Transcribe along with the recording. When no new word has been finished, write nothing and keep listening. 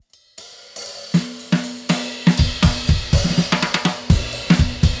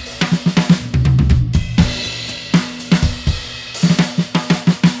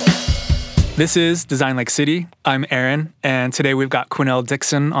This is Design Lake City. I'm Aaron, and today we've got Quinell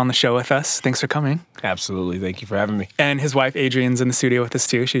Dixon on the show with us. Thanks for coming. Absolutely. Thank you for having me. And his wife, Adrian's in the studio with us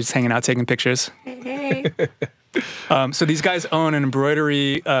too. She's hanging out, taking pictures. Hey. So these guys own an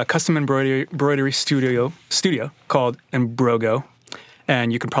custom embroidery studio called Embrogo.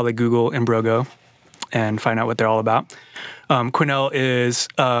 And you can probably Google Embrogo and find out what they're all about. Quinell is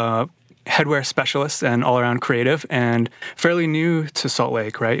headwear specialist and all-around creative and fairly new to Salt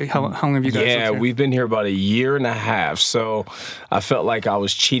Lake, right? How long have you guys lived here? We've been here about a year and a half, so I felt like I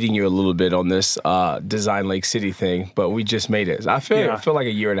was cheating you a little bit on this Design Lake City thing, but we just made it. I feel like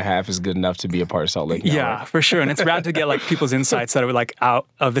a year and a half is good enough to be a part of Salt Lake now, Yeah, right? for sure. And it's rad to get like people's insights that are like out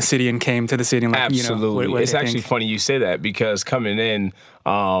of the city and came to the city and like, Absolutely. what It's they actually think. funny you say that because coming in,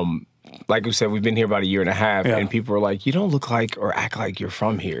 like we said, we've been here about a year and a half, and people are like, you don't look like or act like you're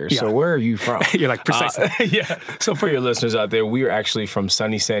from here. Yeah. So where are you from? You're like, precisely. Yeah. So for your listeners out there, we are actually from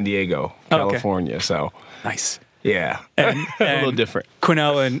sunny San Diego, California. So Nice. yeah, And a little different.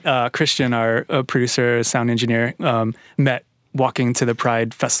 Quinell and Christian, our producer, sound engineer, met walking to the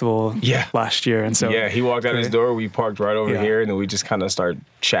Pride Festival last year. And so He walked out his door, we parked right over here, and then we just kind of started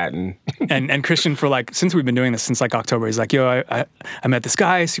chatting. and Christian, for like, since we've been doing this since like October, he's like, yo, I met this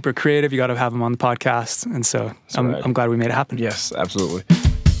guy, super creative. You got to have him on the podcast. And so I'm glad we made it happen. Yes, absolutely.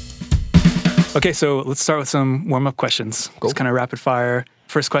 Okay, so let's start with some warm-up questions. Just kind of rapid fire.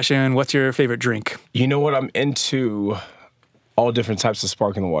 First question, what's your favorite drink? You know what? I'm into all different types of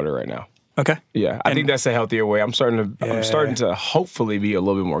sparkling water right now. Okay. Yeah, I think that's a healthier way. I'm starting to hopefully be a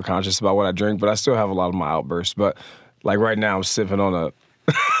little bit more conscious about what I drink, but I still have a lot of my outbursts. But like right now, I'm sipping on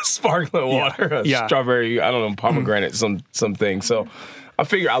a sparkling water, a strawberry, I don't know, pomegranate, something. So I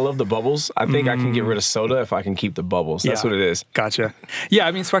figure I love the bubbles. I think I can get rid of soda if I can keep the bubbles. That's what it is. Gotcha. Yeah,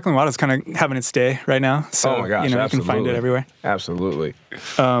 I mean, sparkling water is kind of having its day right now. So, oh my gosh, you can find it everywhere. Absolutely.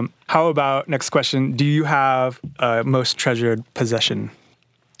 How about, next question, do you have most treasured possession?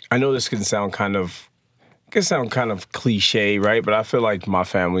 I know this can sound kind of cliche, right? But I feel like my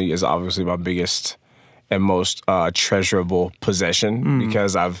family is obviously my biggest and most treasurable possession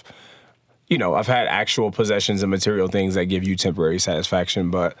because I've had actual possessions and material things that give you temporary satisfaction.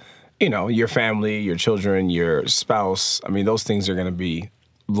 But, your family, your children, your spouse, I mean, those things are going to be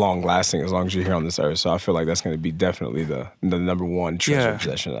long lasting as long as you're here on this earth. So I feel like that's going to be definitely the number one treasure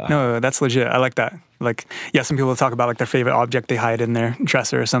possession that I have. No, that's legit. I like that. Like, some people talk about like their favorite object they hide in their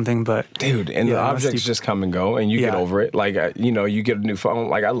dresser or something, but dude, and the objects just come and go, and you get over it. Like, you get a new phone.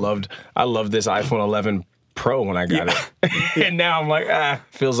 Like, I loved this iPhone 11 Pro when I got it, and now I'm like,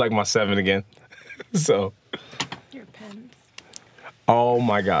 feels like my 7 again. So, Your pens. oh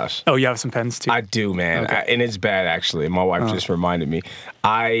my gosh. Oh, you have some pens too? I do, man. Okay. And it's bad, actually. My wife just reminded me.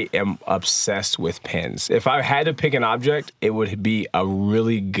 I am obsessed with pens. If I had to pick an object, it would be a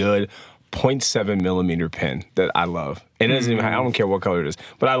really good 0.7 millimeter pen that I love. And it doesn't even, I don't care what color it is,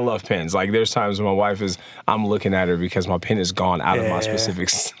 but I love pens. Like, there's times when my wife I'm looking at her because my pen has gone out of my specific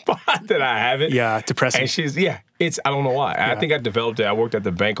spot that I have it. Yeah, depressing. And she's, I don't know why. I think I developed it. I worked at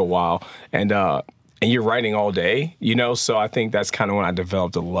the bank a while, and you're writing all day, so I think that's kind of when I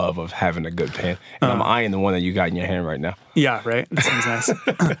developed a love of having a good pen. And I'm eyeing the one that you got in your hand right now. Yeah, right? That sounds nice.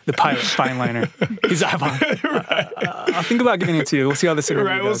 The Pilot fine liner. He's I'll think about giving it to you. We'll see how this interview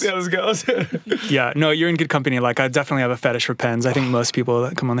Right, goes. we'll see how this goes. Yeah, no, you're in good company. Like, I definitely have a fetish for pens. I think most people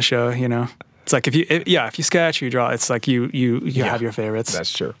that come on the show, it's like if you sketch or you draw, it's like you have your favorites.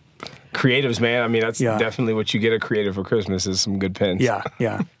 That's true. Creatives, man. I mean, that's definitely what you get a creative for Christmas is some good pens.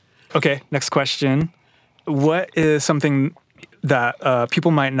 Yeah. Okay, next question. What is something that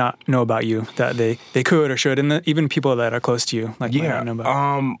people might not know about you that they could or should, and even people that are close to you might not know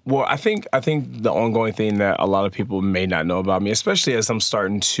about? Well, I think the ongoing thing that a lot of people may not know about me, especially as I'm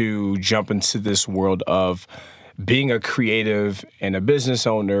starting to jump into this world of being a creative and a business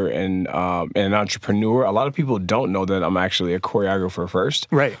owner and an entrepreneur, a lot of people don't know that I'm actually a choreographer first.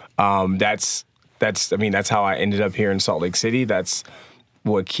 Right. That's how I ended up here in Salt Lake City. That's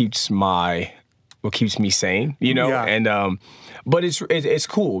what keeps me sane, Yeah. And but it's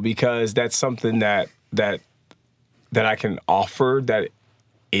cool because that's something that I can offer that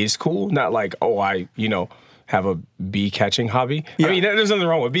is cool. Not like, I have a bee catching hobby. Yeah. I mean, there's nothing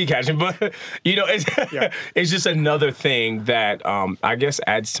wrong with bee catching, but it's just another thing that I guess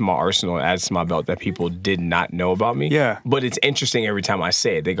adds to my arsenal, adds to my belt that people did not know about me. Yeah. But it's interesting every time I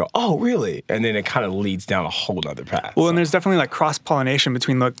say it. They go, "Oh, really?" And then it kind of leads down a whole other path. Well, and there's definitely like cross-pollination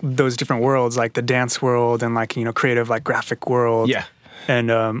between those different worlds, like the dance world and like, creative, like graphic world. Yeah. And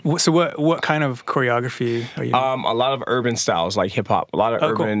so what kind of choreography are you? A lot of urban styles like hip hop. A lot of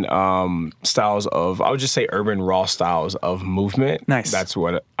cool. urban styles of, I would just say urban raw styles of movement. Nice. That's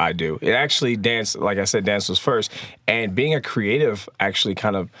what I do. It actually dance, like I said, dance was first. And being a creative actually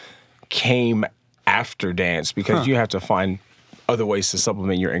kind of came after dance because you have to find other ways to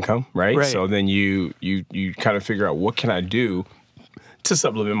supplement your income, right? So then you kind of figure out, what can I do to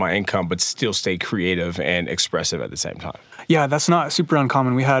supplement my income but still stay creative and expressive at the same time? Yeah, that's not super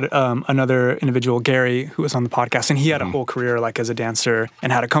uncommon. We had another individual, Gary, who was on the podcast, and he had a whole career like as a dancer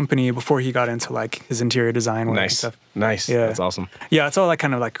and had a company before he got into like his interior design work and stuff. Nice. Yeah. That's awesome. Yeah, it's all like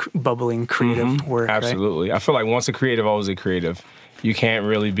kind of like bubbling creative work. Absolutely. Right? I feel like once a creative, always a creative. You can't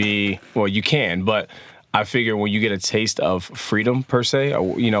really be, well, you can, but I figure when you get a taste of freedom per se,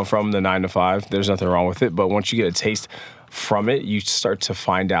 from the 9 to 5, there's nothing wrong with it. But once you get a taste from it, you start to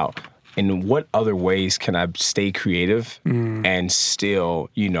find out, in what other ways can I stay creative and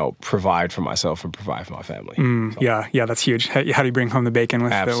still, provide for myself and provide for my family? Yeah, that's huge. How do you bring home the bacon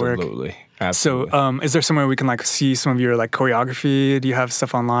with the work? Absolutely. So, is there somewhere we can like see some of your like choreography? Do you have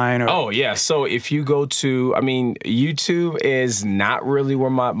stuff online? Or? Oh yeah. So if you go to, YouTube is not really where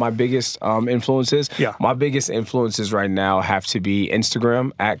my biggest influence is. Yeah. My biggest influences right now have to be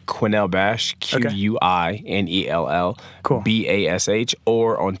Instagram at Quinell Bash, Quinell Cool. Bash,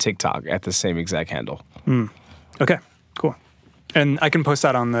 or on TikTok at the same exact handle. Okay, cool. And I can post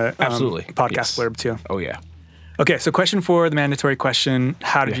that on the Absolutely. podcast Yes. blurb too. Oh yeah. Okay, so question 4, the mandatory question: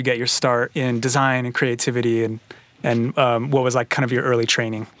 how did you get your start in design and creativity, and what was like kind of your early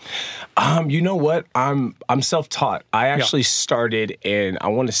training? You know what? I'm self-taught. I actually started in, I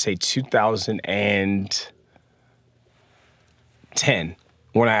want to say 2010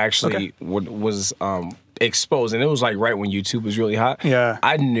 when I actually was exposed, and it was like right when YouTube was really hot. Yeah.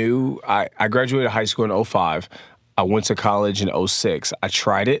 I knew I graduated high school in 05. I went to college in 06. I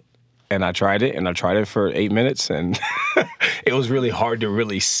tried it. And I tried it, and I tried it for 8 minutes, and it was really hard to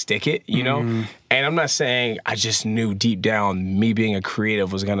really stick it, And I'm not saying I just knew deep down me being a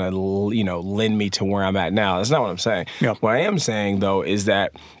creative was gonna, lend me to where I'm at now. That's not what I'm saying. Yep. What I am saying, though, is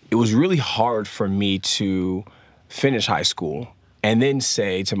that it was really hard for me to finish high school and then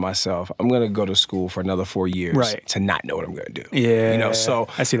say to myself, I'm going to go to school for another 4 years to not know what I'm going to do. Yeah. So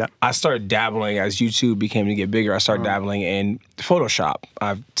I see that. I started dabbling as YouTube became to get bigger. I started dabbling in Photoshop.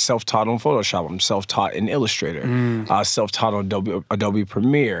 I've self-taught on Photoshop. I'm self-taught in Illustrator. Self-taught on Adobe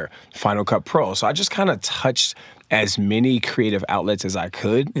Premiere, Final Cut Pro. So I just kind of touched as many creative outlets as I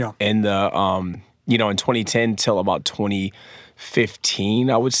could in the, in 2010 till about 2015,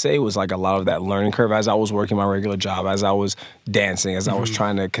 I would say, was like a lot of that learning curve as I was working my regular job, as I was dancing, as I was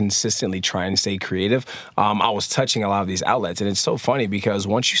trying to consistently try and stay creative. I was touching a lot of these outlets. And it's so funny because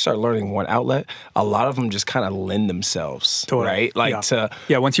once you start learning one outlet, a lot of them just kind of lend themselves, right? Like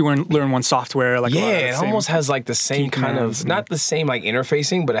once you learn one software, like it almost has like the same kind of, not the same like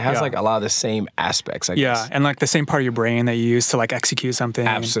interfacing, but it has like a lot of the same aspects, I guess. And like the same part of your brain that you use to like execute something.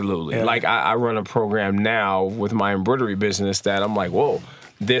 Absolutely. Like I run a program now with my embroidery business that I'm like, whoa,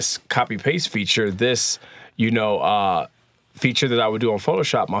 this copy paste feature, this, feature that I would do on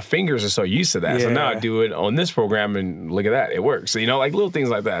Photoshop, my fingers are so used to that. So now I do it on this program and look at that, it works. So, like little things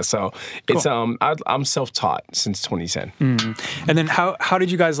like that. So it's I'm self-taught since 2010. And then how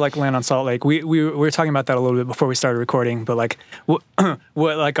did you guys like land on Salt Lake? We were talking about that a little bit before we started recording, but like what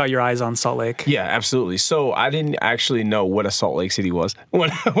like got your eyes on Salt Lake? Yeah, absolutely. So I didn't actually know what a Salt Lake City was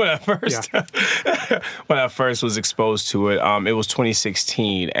when I first when I first was exposed to it. It was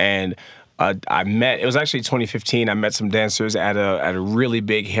 2016, and it was actually 2015. I met some dancers at a really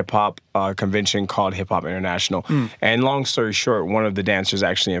big hip hop convention called Hip Hop International. And long story short, one of the dancers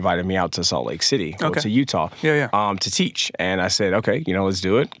actually invited me out to Salt Lake City, to Utah, to teach. And I said, okay, let's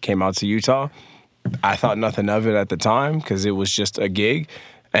do it. Came out to Utah. I thought nothing of it at the time because it was just a gig.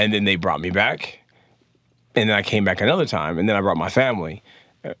 And then they brought me back. And then I came back another time. And then I brought my family.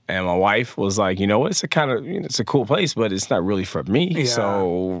 And my wife was like, you know what? It's it's a cool place, but it's not really for me. Yeah.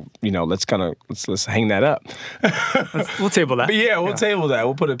 So, let's hang that up. We'll table that. But we'll table that.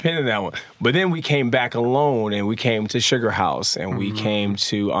 We'll put a pin in that one. But then we came back alone, and we came to Sugar House, and we came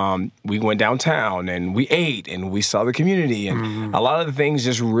to, we went downtown, and we ate, and we saw the community, and a lot of the things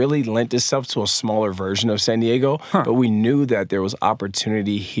just really lent itself to a smaller version of San Diego. But we knew that there was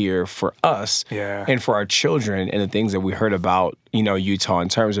opportunity here for us and for our children, and the things that we heard about, Utah in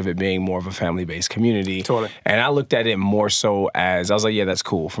terms of it being more of a family-based community. Totally. And I looked at it more so as, I was like, yeah, that's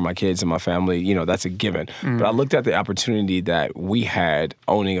cool for my kids and my family, that's a given. But I looked at the opportunity that we had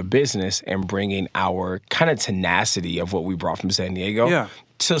owning a business and bringing our kind of tenacity of what we brought from San Diego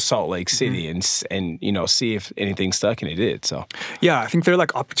to Salt Lake City and see if anything stuck, and it did. So yeah, I think there are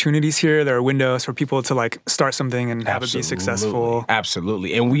like opportunities here. There are windows for people to like start something and have it be successful.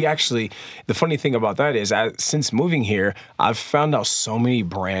 Absolutely. And we actually, the funny thing about that is, since moving here, I've found out so many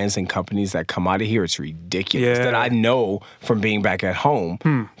brands and companies that come out of here. It's ridiculous that I know from being back at home.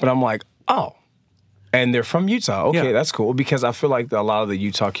 But I'm like, oh. And they're from Utah. Okay, that's cool, because I feel like a lot of the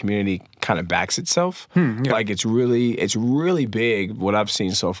Utah community kind of backs itself. Like it's really big, what I've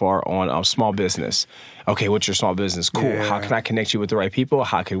seen so far, on small business. Okay, what's your small business? Cool. Yeah. How can I connect you with the right people?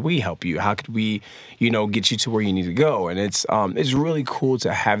 How could we help you? How could we, get you to where you need to go? And it's really cool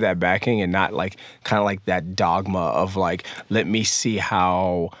to have that backing and not like kind of like that dogma of like, let me see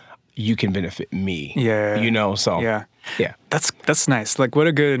how you can benefit me. Yeah. So yeah. That's nice. Like, what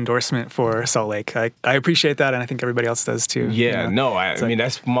a good endorsement for Salt Lake. I appreciate that, and I think everybody else does too. Yeah, I mean,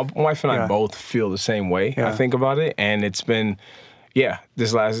 that's my wife and I both feel the same way. I think about it, and it's been,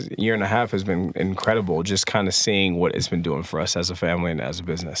 this last year and a half has been incredible. Just kind of seeing what it's been doing for us as a family and as a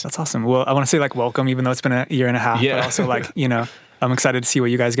business. That's awesome. Well, I want to say like welcome, even though it's been a year and a half. Yeah. But also like I'm excited to see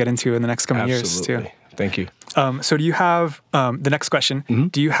what you guys get into in the next coming years too. Thank you. So do you have, the next question,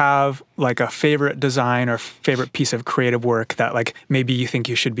 do you have like a favorite design or favorite piece of creative work that like maybe you think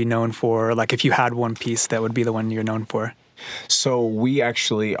you should be known for? Like if you had one piece that would be the one you're known for? So we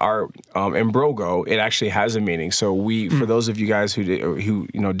actually are, Embroidery, it actually has a meaning. So for those of you guys who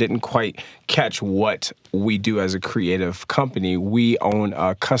didn't quite catch what we do as a creative company, we own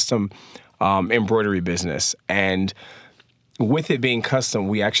a custom embroidery business. And with it being custom,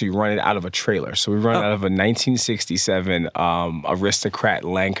 we actually run it out of a trailer. So we run it out of a 1967 Aristocrat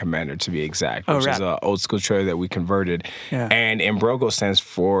Land Commander, to be exact, which is an old school trailer that we converted. Yeah. And Embroidery stands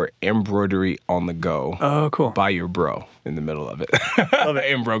for Embroidery on the Go. Oh, cool. By your bro in the middle of it. Love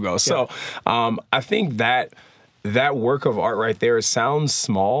it. Embroidery. So I think that work of art right there, it sounds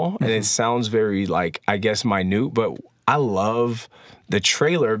small and it sounds very, like, I guess, minute, but I love the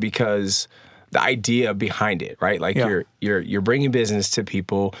trailer because the idea behind it, right? Like you're bringing business to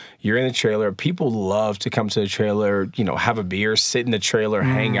people. You're in the trailer. People love to come to the trailer, have a beer, sit in the trailer,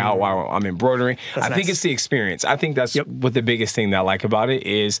 hang out while I'm embroidering. I think it's the experience. I think that's what the biggest thing that I like about it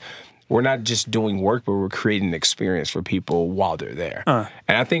is. We're not just doing work, but we're creating an experience for people while they're there. And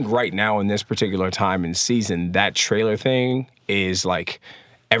I think right now in this particular time and season, that trailer thing is like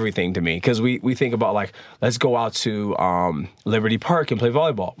everything to me, because we think about like, let's go out to Liberty Park and play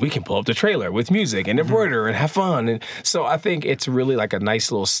volleyball. We can pull up the trailer with music and embroider and have fun. And so I think it's really like a nice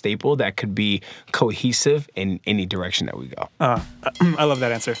little staple that could be cohesive in any direction that we go. I love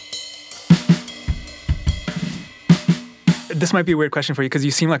that answer. This might be a weird question for you because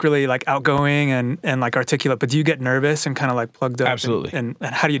you seem like really like outgoing and like articulate, but do you get nervous and kind of like plugged up? Absolutely. And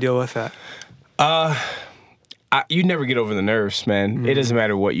how do you deal with that? You never get over the nerves, man. It doesn't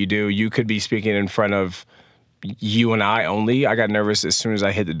matter what you do. You could be speaking in front of you and I only. I got nervous as soon as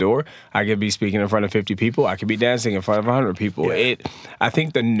I hit the door. I could be speaking in front of 50 people. I could be dancing in front of 100 people. Yeah. I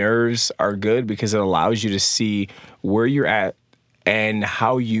think the nerves are good because it allows you to see where you're at and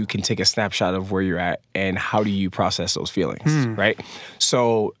how you can take a snapshot of where you're at and how do you process those feelings, right?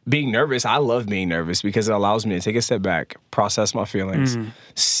 So being nervous, I love being nervous because it allows me to take a step back, process my feelings,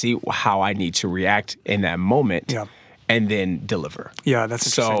 see how I need to react in that moment, and then deliver. Yeah, that's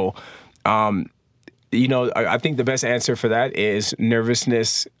interesting. So, I think the best answer for that is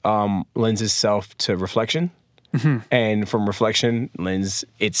nervousness lends itself to reflection, and from reflection lends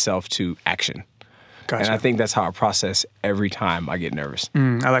itself to action. Gotcha. And I think that's how I process every time I get nervous.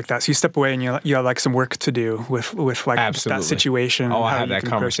 I like that. So you step away and you have like some work to do with like that situation. Oh, I have that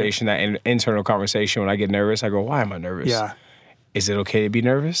conversation, that internal conversation when I get nervous. I go, why am I nervous? Yeah. Is it okay to be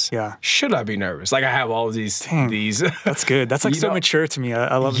nervous? Yeah. Should I be nervous? Like I have all of these. That's good. That's like so mature to me.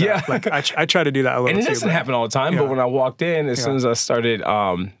 I love that. Like I try to do that a little too. And it too, doesn't happen all the time. But when I walked in, as soon as I started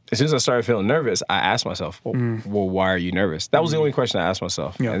feeling nervous, I asked myself, well, why are you nervous? That was the only question I asked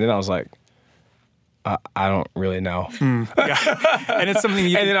myself. Yeah. And then I was like, I don't really know. And it's something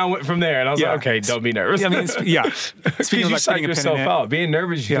and then I went from there and I was like, okay, don't be nervous. Because you like psych yourself out. Being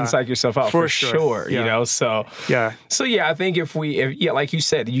nervous, you can psych yourself out for sure. So I think if like you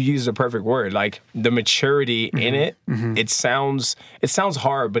said, you use the perfect word, like the maturity in it, it sounds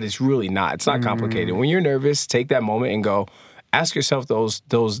hard, but it's really not. It's not complicated. When you're nervous, take that moment and go, ask yourself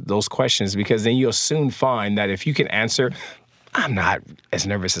those questions, because then you'll soon find that if you can answer, I'm not as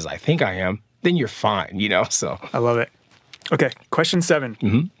nervous as I think I am, then you're fine, so. I love it. Okay, question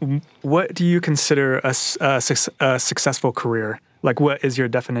 7. What do you consider a successful career? Like, what is your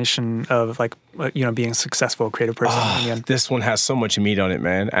definition of, like, being a successful creative person? This one has so much meat on it,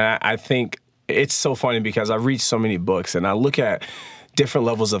 man. And I think it's so funny because I've read so many books, and I look at different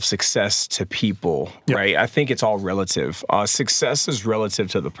levels of success to people, right? I think it's all relative. Success is relative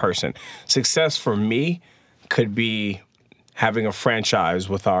to the person. Success for me could be having a franchise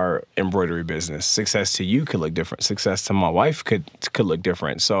with our embroidery business. Success to you could look different. Success to my wife could look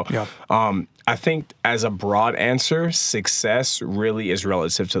different. So I think as a broad answer, success really is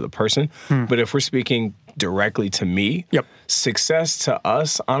relative to the person. But if we're speaking directly to me, success to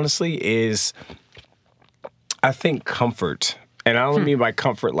us, honestly, is, I think, comfort. And I don't mean by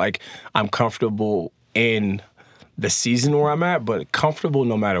comfort like I'm comfortable in the season where I'm at, but comfortable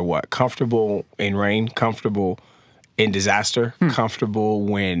no matter what. Comfortable in rain, comfortable in disaster, comfortable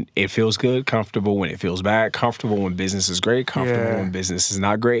when it feels good, comfortable when it feels bad, comfortable when business is great, comfortable when business is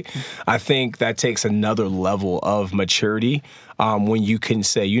not great. I think that takes another level of maturity when you can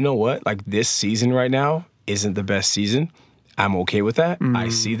say, you know what, like this season right now isn't the best season. I'm okay with that. I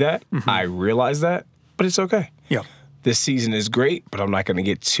see that. I realize that, but it's okay. This season is great, but I'm not going to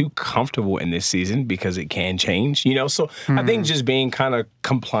get too comfortable in this season because it can change, you know? So I think just being kind of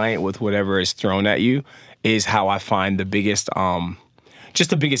compliant with whatever is thrown at you is how I find the biggest, just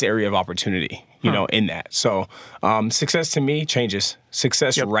the biggest area of opportunity, you know, in that. So success to me changes.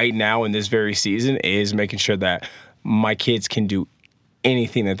 Success right now in this very season is making sure that my kids can do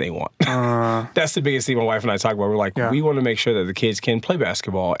anything that they want. That's the biggest thing my wife and I talk about. We're like, we want to make sure that the kids can play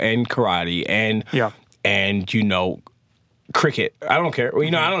basketball and karate and you know, cricket. I don't care. Well,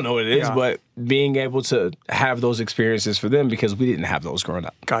 you know, I don't know what it is, but being able to have those experiences for them because we didn't have those growing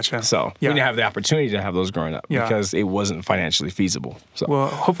up. Gotcha. So we didn't have the opportunity to have those growing up because it wasn't financially feasible. So well,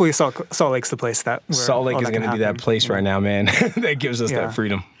 hopefully Salt Lake's the place that where Salt Lake is going to be that place right now, man. That gives us that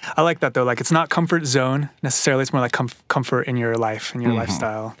freedom. I like that though. Like it's not comfort zone necessarily. It's more like comfort in your life and your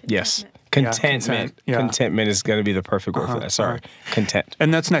lifestyle. Yes. Contentment. Contentment is going to be the perfect word for that. Sorry. Content.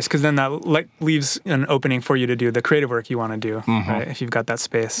 And that's nice because then that leaves an opening for you to do the creative work you want to do, right? If you've got that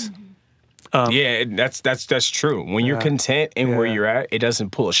space. That's true. When you're content in where you're at, it doesn't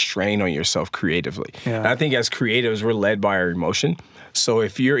pull a strain on yourself creatively. And I think as creatives, we're led by our emotion. So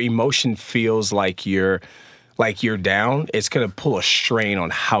if your emotion feels like you're down, it's going to pull a strain on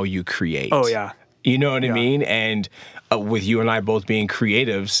how you create. Oh, yeah. You know what I mean? And with you and I both being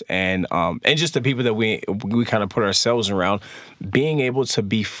creatives and just the people that we kind of put ourselves around, being able to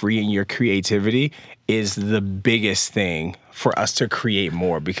be free in your creativity is the biggest thing for us to create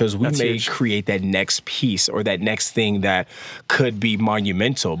more because we may create that next piece or that next thing that could be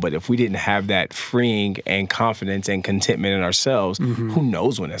monumental. But if we didn't have that freeing and confidence and contentment in ourselves, who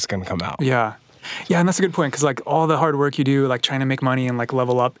knows when that's going to come out? Yeah. Yeah, and that's a good point because like all the hard work you do, like trying to make money and like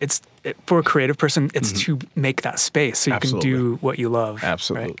level up, for a creative person, it's to make that space so you can do what you love.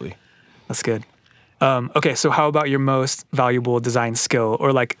 Absolutely. Right? That's good. Okay, so how about your most valuable design skill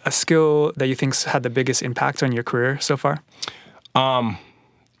or like a skill that you think's had the biggest impact on your career so far? I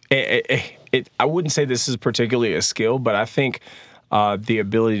wouldn't say this is particularly a skill, but I think the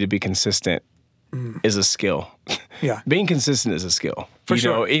ability to be consistent is a skill. Yeah. Being consistent is a skill. For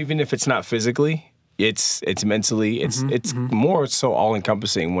sure. Know, even if it's not physically, it's mentally, it's more so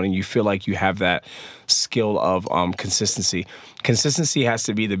all-encompassing when you feel like you have that skill of consistency. Consistency has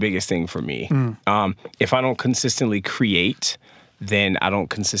to be the biggest thing for me. If I don't consistently create, then I don't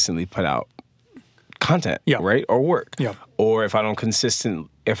consistently put out content, right? Or work. Yeah. Or if I'm not consistent,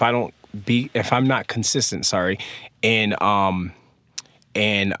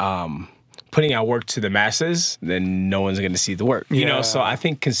 in putting out work to the masses, then no one's going to see the work. You know, so I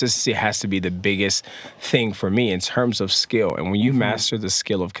think consistency has to be the biggest thing for me in terms of skill. And when you master the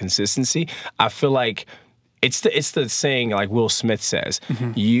skill of consistency, I feel like it's the saying like Will Smith says,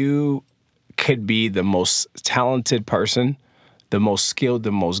 you could be the most talented person, the most skilled,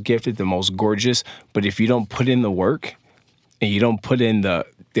 the most gifted, the most gorgeous, but if you don't put in the work and you don't put in the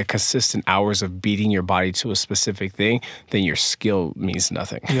consistent hours of beating your body to a specific thing, then your skill means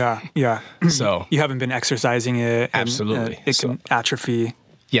nothing. Yeah. So you haven't been exercising it. Absolutely. And, it can atrophy.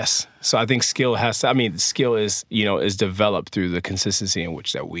 Yes. So I think skill is developed through the consistency in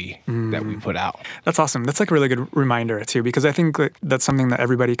which that we put out. That's awesome. That's like a really good reminder too, because I think that's something that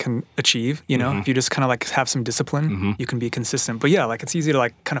everybody can achieve, you know, if you just kind of like have some discipline, you can be consistent. But yeah, like it's easy to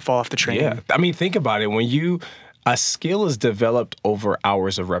like kind of fall off the train. Yeah. I mean, think about it. A skill is developed over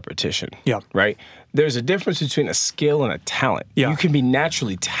hours of repetition. Yeah. Right? there's a difference between a skill and a talent. Yeah. You can be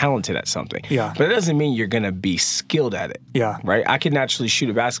naturally talented at something. Yeah. But it doesn't mean you're going to be skilled at it. Yeah. Right? I can naturally shoot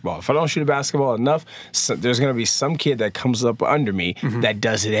a basketball. If I don't shoot a basketball enough, there's going to be some kid that comes up under me that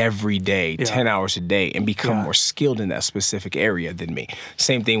does it every day, 10 hours a day, and become more skilled in that specific area than me.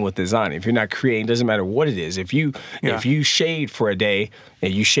 Same thing with design. If you're not creating, it doesn't matter what it is. If you shade for a day,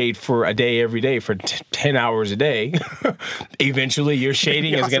 and you shade for a day every day for 10 hours a day, eventually your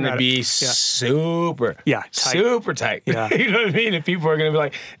shading is going to be super tight. Yeah. You know what I mean? And people are going to be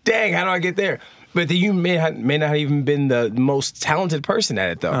like, dang, how do I get there? But then you may not have even been the most talented person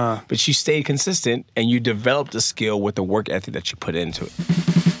at it, though. But you stayed consistent, and you developed a skill with the work ethic that you put into it.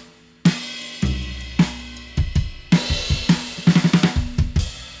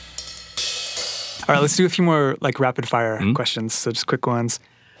 All right, let's do a few more like rapid fire questions. So just quick ones.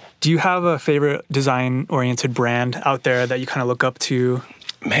 Do you have a favorite design-oriented brand out there that you kind of look up to?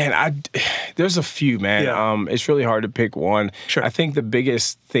 Man, there's a few, man. Yeah. It's really hard to pick one. Sure. I think some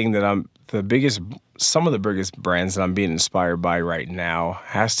of the biggest brands that I'm being inspired by right now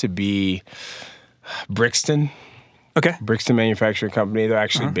has to be Brixton. Okay. Brixton Manufacturing Company. They're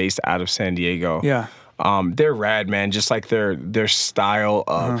actually based out of San Diego. Yeah. They're rad, man. Just like their style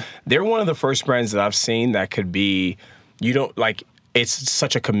of, they're one of the first brands that I've seen that could be, it's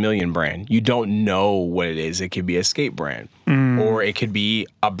such a chameleon brand. You don't know what it is. It could be a skate brand, or it could be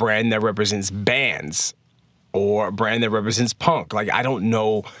a brand that represents bands, or a brand that represents punk. Like, I don't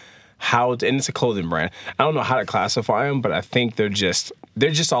know and it's a clothing brand. I don't know how to classify them, but I think they're just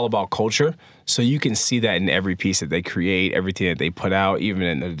all about culture. So you can see that in every piece that they create, everything that they put out, even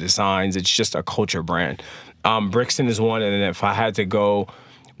in the designs. It's just a culture brand. Brixton is one, and then if I had to go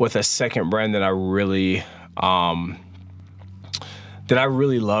with a second brand that I really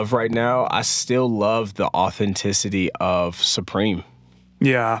love right now, I still love the authenticity of Supreme.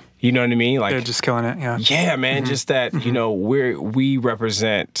 Yeah. You know what I mean? Like, they're just killing it. Yeah. Yeah, man. Just that, we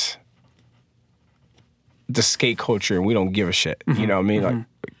represent the skate culture, and we don't give a shit. You know what I mean? Like,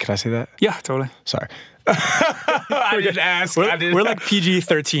 can I say that? Yeah, totally. Sorry. I didn't ask. We're like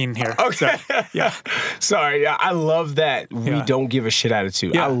PG-13 here. Okay. So, yeah. Sorry. Yeah, I love that we don't give a shit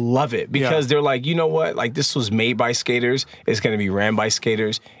attitude. Yeah. I love it because they're like, you know what? Like, this was made by skaters. It's going to be ran by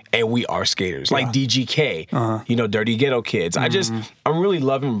skaters. And we are skaters. Like DGK, Dirty Ghetto Kids. I'm really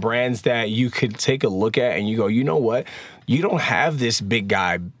loving brands that you could take a look at and you go, you know what? You don't have this big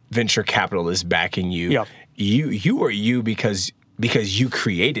guy venture capitalist backing you. Yeah. You are you because you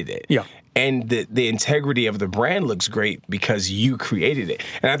created it. Yeah. And the integrity of the brand looks great because you created it.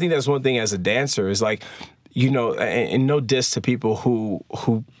 And I think that's one thing as a dancer is like, and no diss to people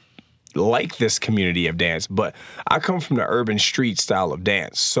who like this community of dance, but I come from the urban street style of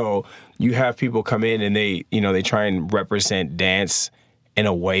dance. So you have people come in and they try and represent dance in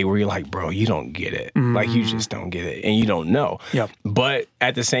a way where you're like, bro, you don't get it. Like, you just don't get it and you don't know. Yep. But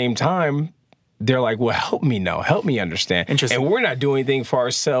at the same time, they're like, well, help me know, help me understand. Interesting. And we're not doing anything for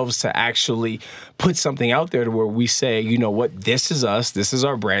ourselves to actually put something out there to where we say, you know what, this is us, this is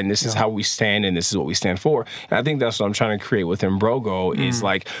our brand, this is how we stand, and this is what we stand for. And I think that's what I'm trying to create with Embrogo is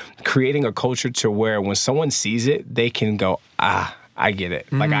like creating a culture to where when someone sees it, they can go, I get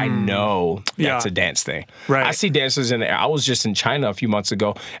it. Like, I know that's a dance thing. Right. I see dancers in the air. I was just in China a few months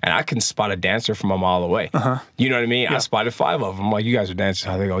ago, and I can spot a dancer from a mile away. You know what I mean? Yeah. I spotted 5 of them. I'm like, you guys are dancers.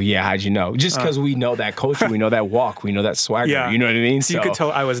 How they go, yeah, how'd you know? Just because we know that culture, we know that walk, we know that swagger. Yeah. You know what I mean? So you could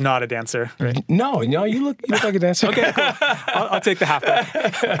tell I was not a dancer, right? No, you look like a dancer. Okay, cool. I'll take the half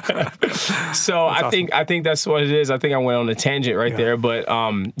back. So I think that's what it is. I think I went on a tangent right there. But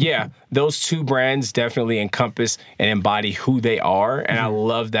those two brands definitely encompass and embody who they are. And I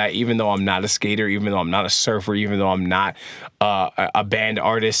love that even though I'm not a skater, even though I'm not a surfer, even though I'm not a band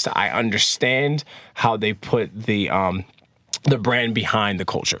artist, I understand how they put the brand behind the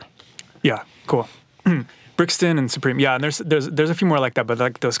culture. Yeah, cool. Brixton and Supreme. Yeah, and there's a few more like that, but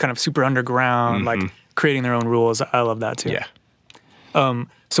like those kind of super underground, like creating their own rules. I love that too. Yeah.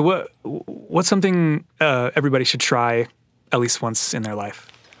 So what's something everybody should try at least once in their life?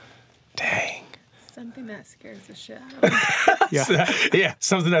 Dang. Something that scares the shit out of me. Yeah,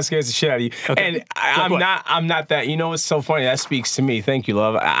 something that scares the shit out of you. Okay. And I'm not that. You know what's so funny? That speaks to me. Thank you,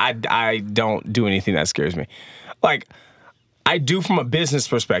 love. I don't do anything that scares me. Like, I do from a business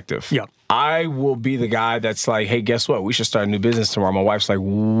perspective. Yeah. I will be the guy that's like, hey, guess what? We should start a new business tomorrow. My wife's like,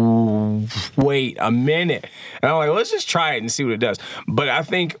 wait a minute. And I'm like, let's just try it and see what it does. But I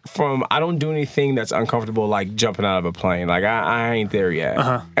think I don't do anything that's uncomfortable, like jumping out of a plane. Like, I ain't there yet.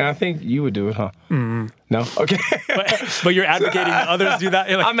 And I think you would do it, huh? No? Okay. But you're advocating that others do that?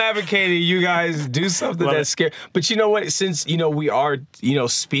 You're like, I'm advocating you guys do something Love that's it. scary. But you know what? Since, we are,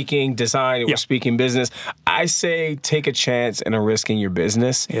 speaking design and we're speaking business, I say take a chance and a risk in your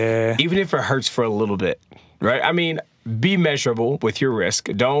business. Yeah. Even if it hurts for a little bit, right? I mean, be measurable with your risk.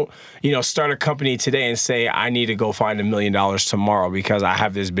 Don't, start a company today and say, I need to go find $1 million tomorrow because I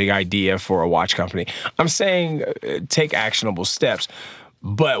have this big idea for a watch company. I'm saying take actionable steps.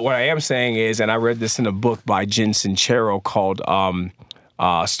 But what I am saying is, and I read this in a book by Jen Sincero called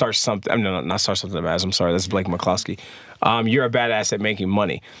Start Something. I'm not Start Something Bad. I'm sorry, that's Blake McCloskey. You're a badass at making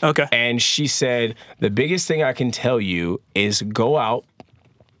money. Okay. And she said, the biggest thing I can tell you is go out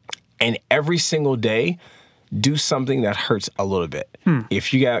and every single day, do something that hurts a little bit.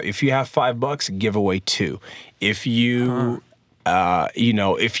 If you have $5, give away 2. If you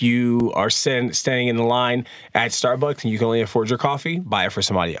if you are standing in the line at Starbucks and you can only afford your coffee, buy it for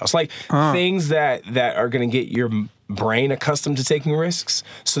somebody else. Like things that are going to get your brain accustomed to taking risks,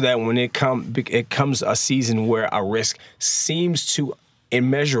 so that when it comes a season where a risk seems too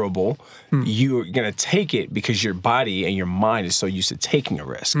immeasurable, you're gonna take it because your body and your mind is so used to taking a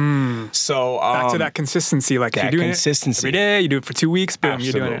risk. So back to that consistency. Like if you're doing it every day, you do it for 2 weeks, boom,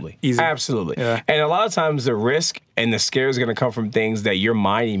 you're doing it easy. Absolutely. Yeah. And a lot of times the risk and the scare is gonna come from things that your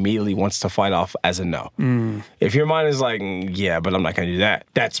mind immediately wants to fight off as a no. If your mind is like, yeah, but I'm not gonna do that,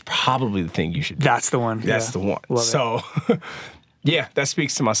 that's probably the thing you should do. That's the one. That's the one. Love so yeah, that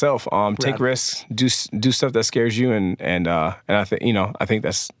speaks to myself. Take risks, do stuff that scares you, and I think I think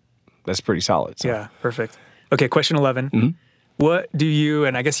that's pretty solid. So. Yeah, perfect. Okay, question 11. What do you,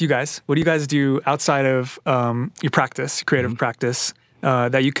 and I guess you guys, what do you guys do outside of your practice, creative practice,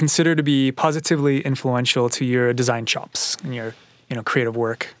 that you consider to be positively influential to your design chops and your creative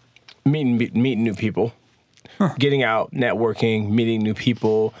work? Meeting new people, getting out, networking, meeting new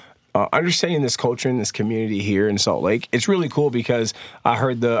people. Understanding this culture and this community here in Salt Lake, it's really cool because I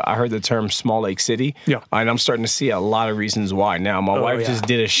heard the term Small Lake City, and I'm starting to see a lot of reasons why now. My wife just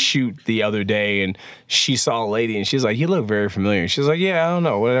did a shoot the other day, and she saw a lady, and she's like, "You look very familiar." And she's like, "Yeah, I don't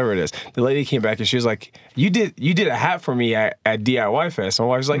know, whatever it is." The lady came back, and she was like, "You did a hat for me at DIY Fest." My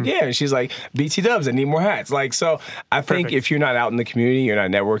wife's like, "Yeah," and she's like, "BT Dubs, I need more hats." Like, so I think if you're not out in the community, you're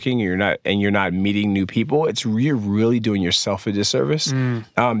not networking, you're not meeting new people, you're really doing yourself a disservice,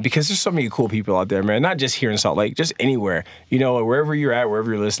 because there's so many cool people out there, man. Not just here in Salt Lake, just anywhere. Wherever you're at,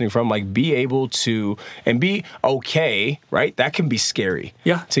 wherever you're listening from, like be able to and be okay, right? That can be scary.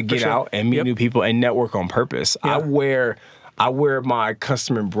 Yeah, to get out and meet new people and network on purpose. Yeah. I wear my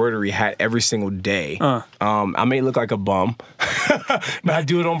custom embroidery hat every single day. I may look like a bum, but I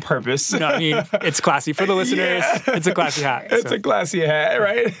do it on purpose. No, I mean, it's classy for the listeners. Yeah. It's a classy hat. It's a classy hat,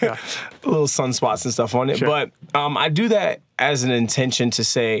 right? Yeah. Little sunspots and stuff on it. Sure. But I do that as an intention to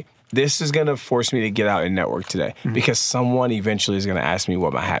say, this is going to force me to get out and network today because someone eventually is going to ask me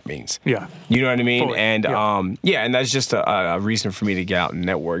what my hat means. Yeah. You know what I mean? Fully. And and that's just a reason for me to get out and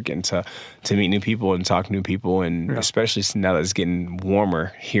network and to meet new people and talk to new people. And especially now that it's getting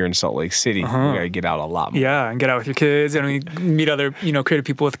warmer here in Salt Lake City, we got to get out a lot more. Yeah, and get out with your kids and meet other, creative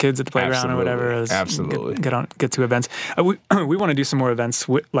people with kids at the playground or whatever. Absolutely. Get to events. We want to do some more events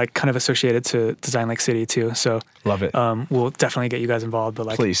like kind of associated to Design Lake City too. So love it. We'll definitely get you guys involved.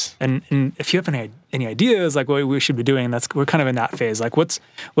 But please. And if you have any ideas, like what we should be doing, we're kind of in that phase. Like what's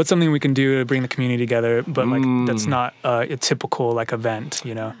something we can do to bring the community together, but like that's not a typical like event,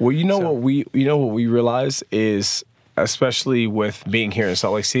 Well, what we realize is, especially with being here in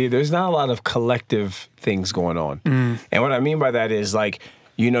Salt Lake City, there's not a lot of collective things going on. And what I mean by that is like,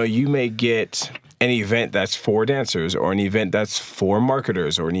 you may get an event that's for dancers or an event that's for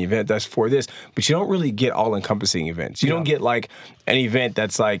marketers or an event that's for this, but you don't really get all-encompassing events. You don't get like an event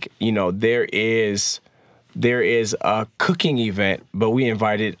that's like, there is a cooking event, but we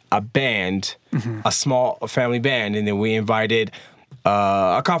invited a band, a family band, and then we invited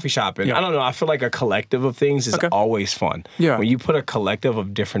a coffee shop. And I don't know, I feel like a collective of things is always fun. Yeah. When you put a collective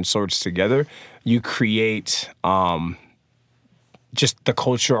of different sorts together, you create just the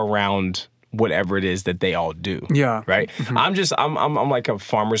culture around whatever it is that they all do. Yeah. Right? I'm like a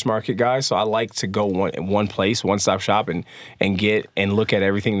farmer's market guy, so I like to go one place, one-stop shop and get and look at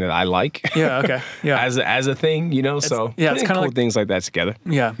everything that I like. Yeah, okay. Yeah. as a thing, so it's kind of like things like that together.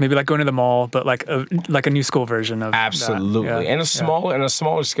 Yeah, maybe like going to the mall, but like a new school version of absolutely. That. Yeah. And a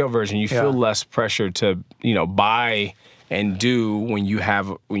smaller scale version, you feel less pressure to, buy and do when you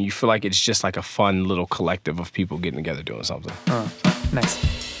feel like it's just like a fun little collective of people getting together doing something. Nice.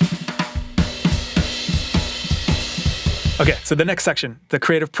 Okay, so the next section, the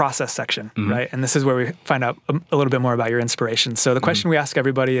creative process section, right? And this is where we find out a little bit more about your inspiration. So the question we ask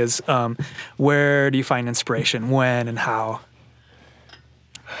everybody is, where do you find inspiration, when, and how?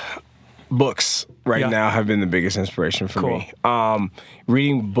 Books right now have been the biggest inspiration for me.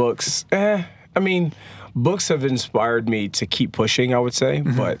 Reading books, books have inspired me to keep pushing, I would say.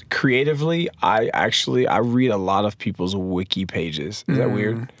 But creatively, I read a lot of people's wiki pages. Is that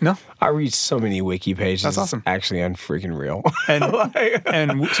weird? No. I read so many wiki pages. That's awesome. It's actually unfreaking real. And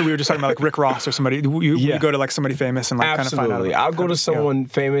so we were just talking about like Rick Ross or somebody. You go to like somebody famous and like kind of find out. I'll go to someone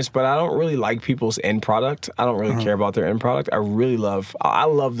famous, but I don't really like people's end product. I don't really care about their end product. I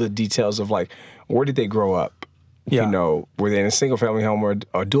love the details of like, where did they grow up? Yeah. You know, were they in a single family home or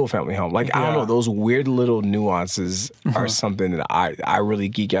a dual family home? Like, I don't know, those weird little nuances are something that I really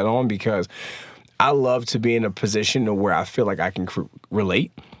geek out on, because I love to be in a position where I feel like I can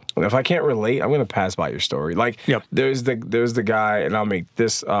relate. And if I can't relate, I'm going to pass by your story. Like, there's the guy, and I'll make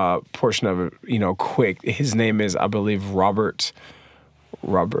this portion of it, quick. His name is, I believe, Robert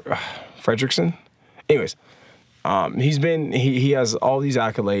Fredrickson. Anyways, he has all these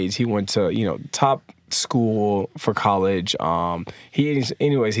accolades. He went to, top school for college. He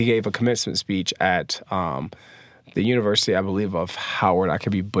gave a commencement speech at the University, I believe, of Howard. I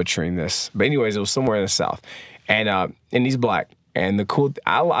could be butchering this, but anyways, it was somewhere in the South, and he's black. And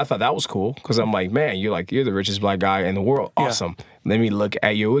I thought that was cool, because I'm like, man, you're the richest black guy in the world. Awesome. Let me look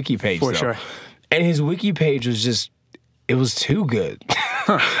at your wiki page. For sure. And his wiki page was it was too good.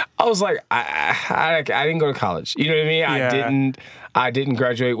 I was like, I didn't go to college. You know what I mean? Yeah. I didn't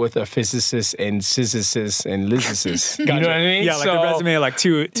graduate with a physicist and physicist and lysicist. Gotcha. You know what I mean? Yeah, like the resume, like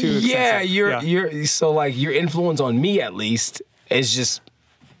too yeah, extensive. So like your influence on me, at least, is just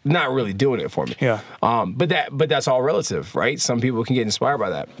not really doing it for me. Yeah. But that's all relative, right? Some people can get inspired by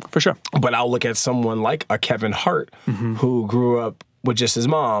that. For sure. But I'll look at someone like a Kevin Hart, who grew up with just his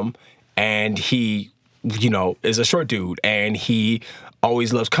mom, and he, is a short dude, and he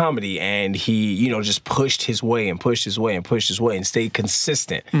always loves comedy, and he, just pushed his way and pushed his way and pushed his way and stayed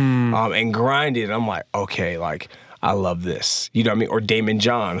consistent, and grinded. And I'm like, okay, like, I love this. You know what I mean? Or Damon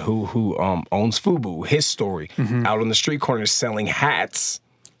John, who owns FUBU, his story, out on the street corner selling hats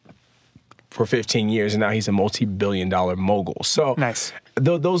for 15 years, and now he's a multi-billion-dollar mogul. So nice.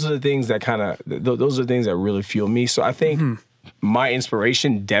 Those are the things that those are the things that really fuel me. So I think my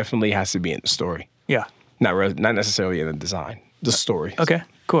inspiration definitely has to be in the story. Yeah. Not necessarily in the design, the story. Okay,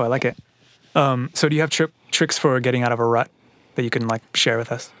 cool. I like it. So do you have tricks for getting out of a rut that you can like share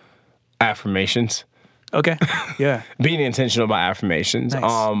with us? Affirmations. Okay. Yeah. Being intentional about affirmations. Nice.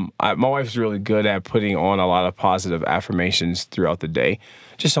 My wife's really good at putting on a lot of positive affirmations throughout the day,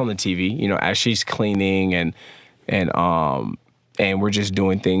 just on the TV, as she's cleaning and we're just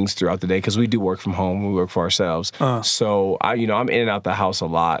doing things throughout the day, because we do work from home. We work for ourselves. So I'm in and out the house a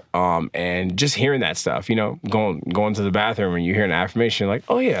lot. And just hearing that stuff, going to the bathroom and you hear an affirmation, you're like,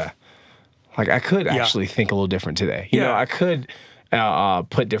 oh yeah, like I could actually think a little different today. I could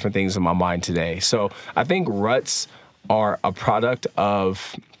put different things in my mind today. So I think ruts are a product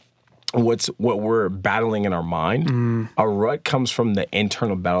of what we're battling in our mind. A rut comes from the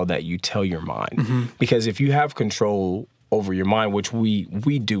internal battle that you tell your mind. Because if you have control over your mind, which we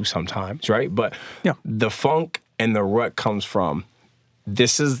do sometimes, right? But the funk and the rut comes from,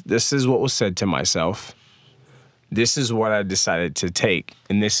 this is what was said to myself. This is what I decided to take,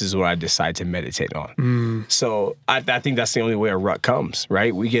 and this is what I decide to meditate on. So I think that's the only way a rut comes,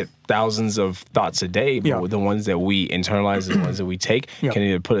 right? We get thousands of thoughts a day, but the ones that we internalize, the ones that we take, can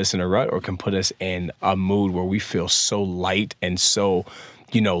either put us in a rut or can put us in a mood where we feel so light and so,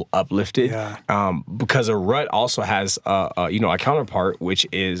 uplifted. Because a rut also has a counterpart, which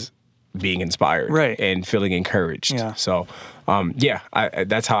is being inspired, right, and feeling encouraged. So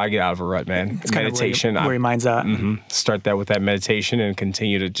that's how I get out of a rut, man. It's meditation, kind of where your mind's at. Start that with that meditation and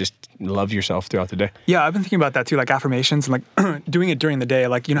continue to just love yourself throughout the day. Yeah, I've been thinking about that too, like affirmations and like doing it during the day.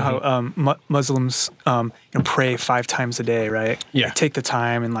 Like how Muslims pray 5 times a day, right? Yeah, like, take the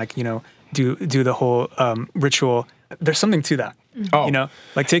time and like do the whole ritual. There's something to that.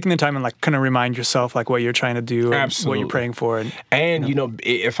 Like taking the time and like kind of remind yourself like what you're trying to do, and what you're praying for. And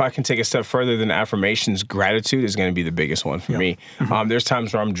if I can take a step further than affirmations, gratitude is going to be the biggest one for me. There's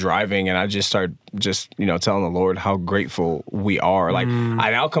times where I'm driving and I just start telling the Lord how grateful we are. Like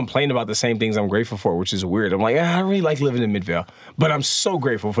I now complain about the same things I'm grateful for, which is weird. I'm like, I don't really like living in Midvale, but I'm so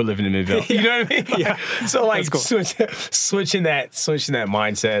grateful for living in Midvale. You know what I mean? So like cool. switching that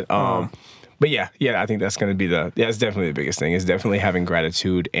mindset. But I think that's going to be that's definitely the biggest thing, is definitely having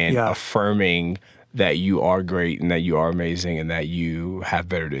gratitude and affirming that you are great and that you are amazing and that you have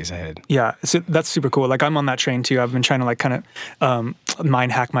better days ahead. Yeah, so that's super cool. Like I'm on that train too. I've been trying to like kind of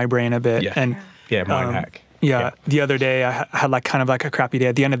mind hack my brain a bit. Yeah. And Mind hack. Yeah, the other day I had like kind of like a crappy day.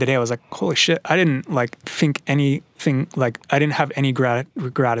 At the end of the day, I was like, holy shit, I didn't like think anything, like I didn't have any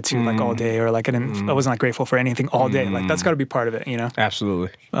gratitude like all day, or like I wasn't like grateful for anything all day. Like that's got to be part of it, you know? Absolutely.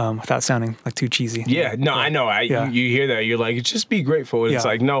 Without sounding like too cheesy. Yeah, no, I know. You hear that, you're like, just be grateful. It's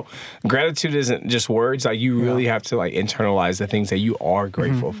like, no, gratitude isn't just words. Like you really have to like internalize the things that you are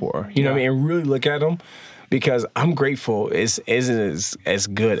grateful for. You know what I mean? And really look at them. Because I'm grateful isn't as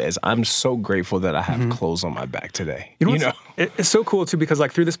good as I'm so grateful that I have clothes on my back today. You know? It's so cool too, because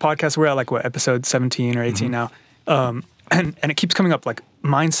like through this podcast, we're at like what, episode 17 or 18 now. And it keeps coming up like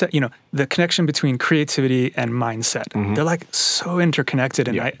mindset, you know, the connection between creativity and mindset. They're like so interconnected.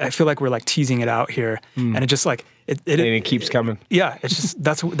 And I feel like we're like teasing it out here. And it just like, it keeps coming. Yeah, it's just,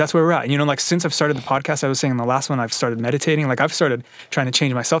 that's where we're at. You know, like since I've started the podcast, I was saying in the last one, I've started meditating. Like I've started trying to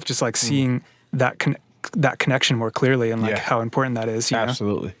change myself, just like seeing that connection more clearly and like how important that is. You know?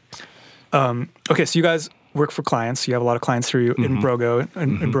 Absolutely. Okay, so you guys work for clients. You have a lot of clients through Embroidery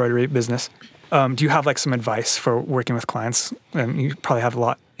embroidery business. Do you have like some advice for working with clients? And you probably have a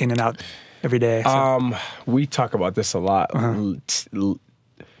lot in and out every day. So. We talk about this a lot.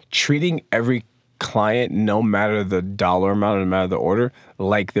 Treating every client, no matter the dollar amount, no matter the order,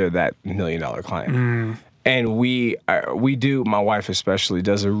 like they're that $1 million client. And we do, my wife especially,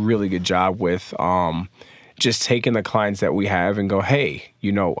 does a really good job with just taking the clients that we have and go, hey,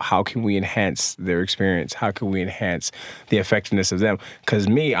 you know, how can we enhance their experience? How can we enhance the effectiveness of them? Because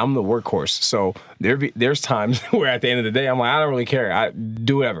I'm the workhorse. So there's times where at the end of the day, I'm like, I don't really care. I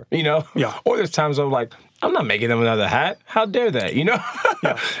do whatever, you know? Yeah. Or there's times I'm like, I'm not making them another hat. How dare that, you know?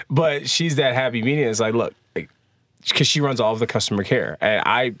 Yeah. But she's that happy medium. It's like, look, because she runs all of the customer care. And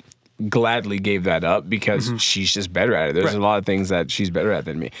I gladly gave that up because she's just better at it. There's a lot of things that she's better at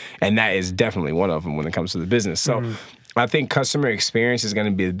than me. And that is definitely one of them when it comes to the business. So I think customer experience is going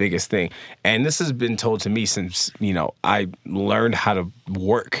to be the biggest thing. And this has been told to me since, you know, I learned how to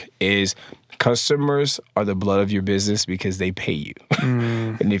work is customers are the blood of your business because they pay you.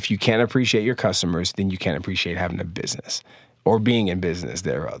 And if you can't appreciate your customers, then you can't appreciate having a business or being in business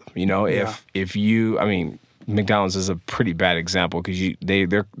thereof. You know, if you, I mean, McDonald's is a pretty bad example because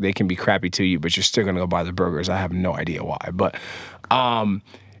they can be crappy to you, but you're still gonna go buy the burgers. I have no idea why, but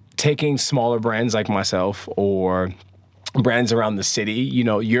taking smaller brands like myself or brands around the city, you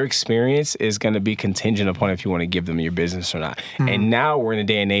know, your experience is gonna be contingent upon if you want to give them your business or not. And now we're in a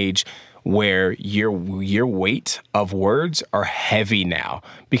day and age where your weight of words are heavy now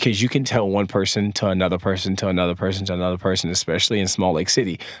because you can tell one person to another person to another person to another person, especially in small lake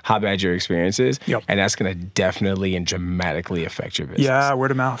city, how bad your experience is. And that's going to definitely and dramatically affect your business. Yeah, word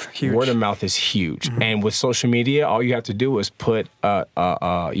of mouth, huge. Word of mouth is huge. And with social media, all you have to do is put an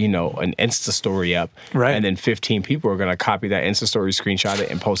Insta story up, and then 15 people are going to copy that Insta story, screenshot it,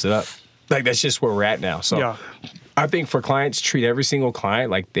 and post it up. Like that's just where we're at now. So I think for clients, treat every single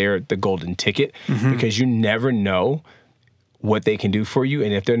client like they're the golden ticket because you never know what they can do for you.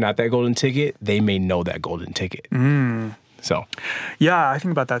 And if they're not that golden ticket, they may know that golden ticket. So, yeah, I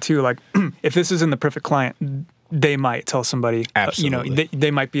think about that too. Like if this isn't the perfect client, they might tell somebody, Absolutely. You know,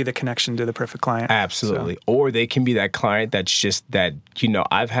 they might be the connection to the perfect client. Absolutely. So. Or they can be that client that's just that, you know,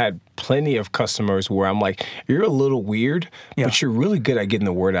 I've had plenty of customers where I'm like, you're a little weird, but you're really good at getting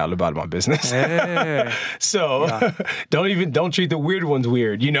the word out about my business. Hey. So don't treat the weird ones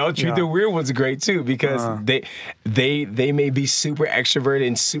weird, you know, treat the weird ones great too, because they may be super extroverted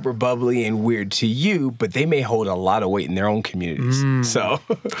and super bubbly and weird to you, but they may hold a lot of weight in their own communities. So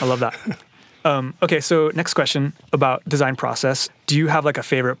I love that. Okay, so next question about design process. Do you have like a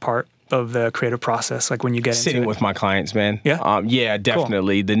favorite part of the creative process, like when you get sitting into it? with my clients, man? Yeah?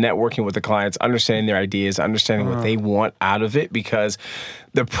 Definitely. Cool. The networking with the clients, understanding their ideas, understanding what they want out of it, because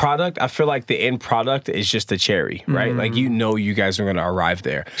the product, I feel like the end product is just the cherry, right? Like, you know, you guys are going to arrive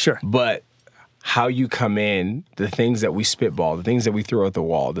there. Sure. But how you come in, the things that we spitball, the things that we throw at the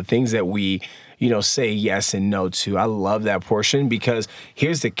wall, the things that we, you know, say yes and no to. I love that portion because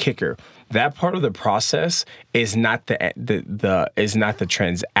here's the kicker. That part of the process is not the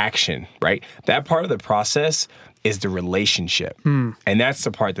transaction, right? That part of the process is the relationship. And that's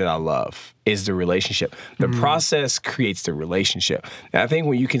the part that I love, is the relationship. The process creates the relationship. And I think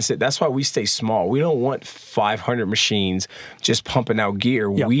when you can sit, that's why we stay small. We don't want 500 machines just pumping out gear.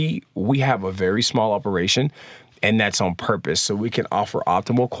 Yep. We have a very small operation, and that's on purpose, so we can offer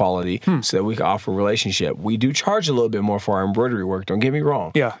optimal quality, so that we can offer relationship. We do charge a little bit more for our embroidery work, don't get me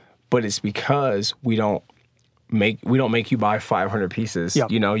wrong. Yeah. But it's because we don't don't make you buy 500 pieces.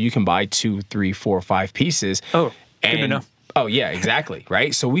 Yep. You know, you can buy 2, 3, 4, 5 pieces. Oh, good to know. Oh, yeah, exactly,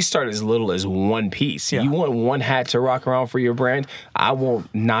 right? So we start as little as one piece. Yeah. You want one hat to rock around for your brand, I won't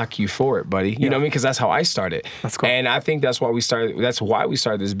knock you for it, buddy. You know what I mean? Because that's how I started. That's cool. And I think that's why we started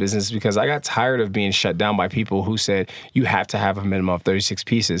this business, because I got tired of being shut down by people who said, you have to have a minimum of 36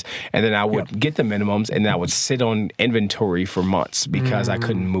 pieces. And then I would get the minimums, and then I would sit on inventory for months because I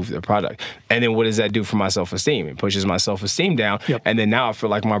couldn't move the product. And then what does that do for my self-esteem? It pushes my self-esteem down. Yep. And then now I feel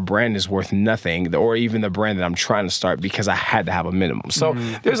like my brand is worth nothing, or even the brand that I'm trying to start, because I had to have a minimum. So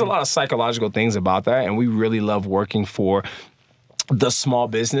there's a lot of psychological things about that, and we really love working for the small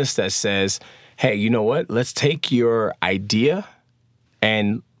business that says, hey, you know what? Let's take your idea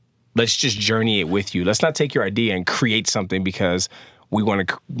and let's just journey it with you. Let's not take your idea and create something because we want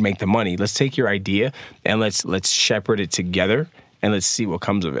to make the money. Let's take your idea and let's shepherd it together, and let's see what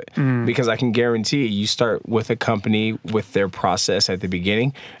comes of it. Because I can guarantee you start with a company with their process at the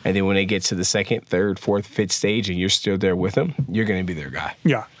beginning, and then when they get to the second, third, fourth, fifth stage and you're still there with them, you're going to be their guy.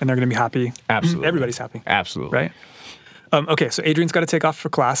 Yeah, and they're going to be happy. Absolutely. Everybody's happy. Absolutely. Right? Okay, so Adrian's got to take off for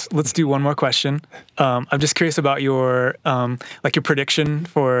class. Let's do one more question. I'm just curious about your your prediction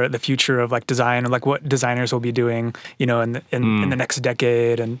for the future of like design, and like what designers will be doing, you know, in the next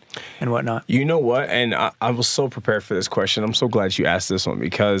decade and whatnot. You know what? And I was so prepared for this question. I'm so glad you asked this one,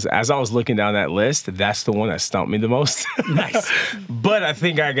 because as I was looking down that list, that's the one that stumped me the most. Nice. But I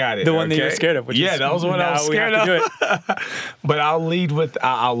think I got it. The one that you were scared of. Which is, that was what I was scared of. Do it. But I'll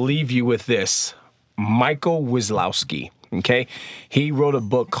leave you with this. Michael Wieslowski. Okay, he wrote a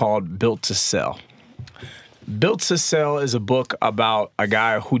book called Built to Sell. Built to Sell is a book about a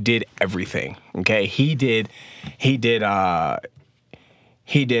guy who did everything. Okay, he did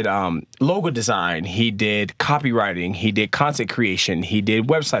logo design, he did copywriting, he did content creation, he did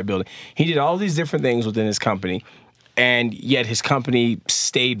website building, he did all these different things within his company. And yet his company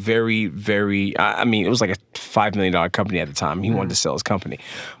stayed very, very, it was like a $5 million company at the time. He wanted to sell his company.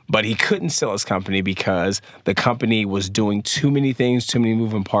 But he couldn't sell his company because the company was doing too many things, too many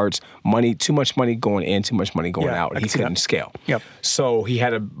moving parts, too much money going in, too much money going out. He couldn't scale. Yep. So he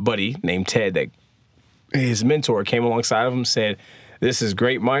had a buddy named Ted that his mentor came alongside of him and said, this is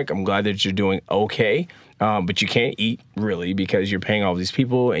great, Mike. I'm glad that you're doing okay. But you can't eat, really, because you're paying all these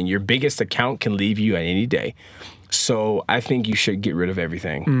people, and your biggest account can leave you at any day. So I think you should get rid of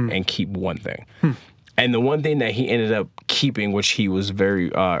everything and keep one thing. And the one thing that he ended up keeping, which he was very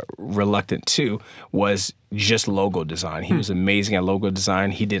reluctant to, was just logo design. He was amazing at logo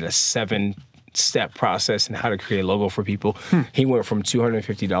design. He did a 7-step process in how to create a logo for people. He went from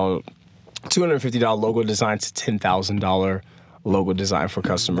 $250 logo design to $10,000 logo design for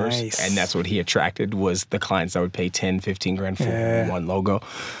customers. Nice. And that's what he attracted, was the clients that would pay 10, 15 grand for one logo.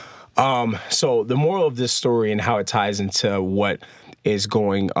 So the moral of this story and how it ties into what is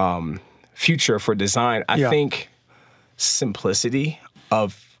going future for design, I think simplicity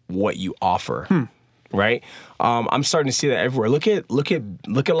of what you offer. Right? I'm starting to see that everywhere. Look at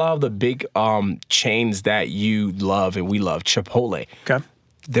a lot of the big chains that you love and we love. Chipotle. Okay.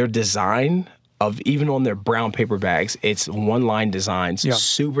 Their design of, even on their brown paper bags, it's one-line designs,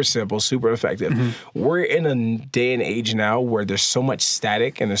 super simple, super effective. We're in a day and age now where there's so much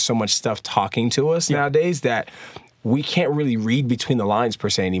static and there's so much stuff talking to us nowadays that we can't really read between the lines per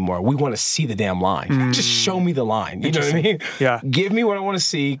se anymore. We want to see the damn line. Just show me the line. You know what I mean? Yeah. Give me what I want to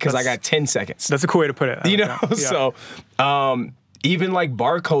see, because I got 10 seconds. That's a cool way to put it. You know? Yeah. So even like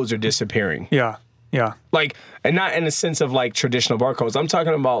barcodes are disappearing. Yeah. Yeah. Like, and not in the sense of like traditional barcodes. I'm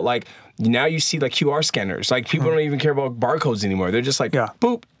talking about like, now you see like QR scanners. Like, people don't even care about barcodes anymore. They're just like,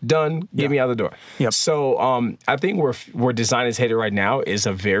 boop, done, get me out the door. Yep. So I think where design is headed right now is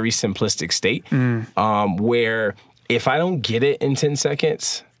a very simplistic state, where if I don't get it in 10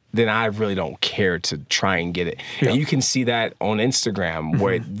 seconds, then I really don't care to try and get it. And you can see that on Instagram,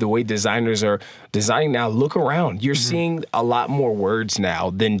 where the way designers are designing now. Look around. You're seeing a lot more words now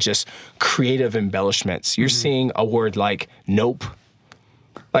than just creative embellishments. You're seeing a word like nope.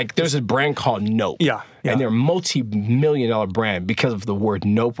 Like, there's a brand called Nope. Yeah. And they're a multi-million-dollar brand because of the word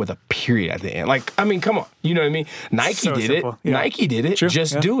nope with a period at the end. Like, I mean, come on. You know what I mean? Nike did simple. it. Nike did it. True.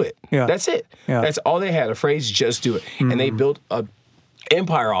 Just do it. Yeah. That's it. Yeah. That's all they had, a phrase, just do it. And they built a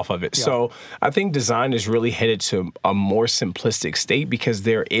empire off of it. Yeah. So I think design is really headed to a more simplistic state, because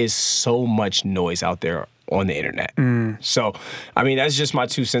there is so much noise out there on the internet. So, I mean, that's just my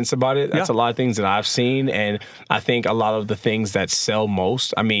 2 cents about it. That's a lot of things that I've seen. And I think a lot of the things that sell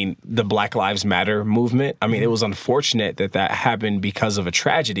most, I mean, the Black Lives Matter movement, I mean, it was unfortunate that happened because of a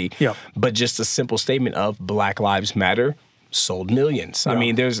tragedy. Yeah. But just a simple statement of Black Lives Matter sold millions. Yeah. I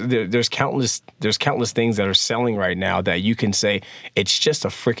mean, there's countless things that are selling right now that you can say it's just a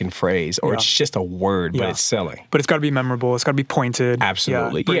freaking phrase or it's just a word, but it's selling. But it's got to be memorable. It's got to be pointed.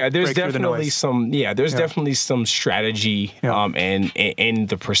 Absolutely. There's definitely definitely some strategy in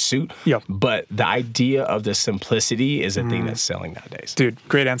the pursuit. Yep. But the idea of the simplicity is a thing that's selling nowadays. Dude,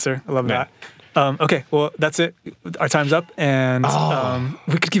 great answer. I love that. Okay, well, that's it. Our time's up, and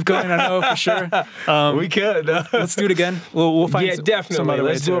we could keep going. I know for sure. We could. Let's do it again. We'll find definitely. some other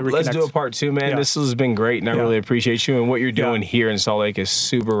way Let's to do a part 2, man. Yeah. This has been great, and I really appreciate you. And what you're doing here in Salt Lake is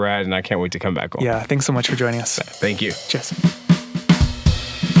super rad, and I can't wait to come back on. Yeah, thanks so much for joining us. Thank you. Cheers.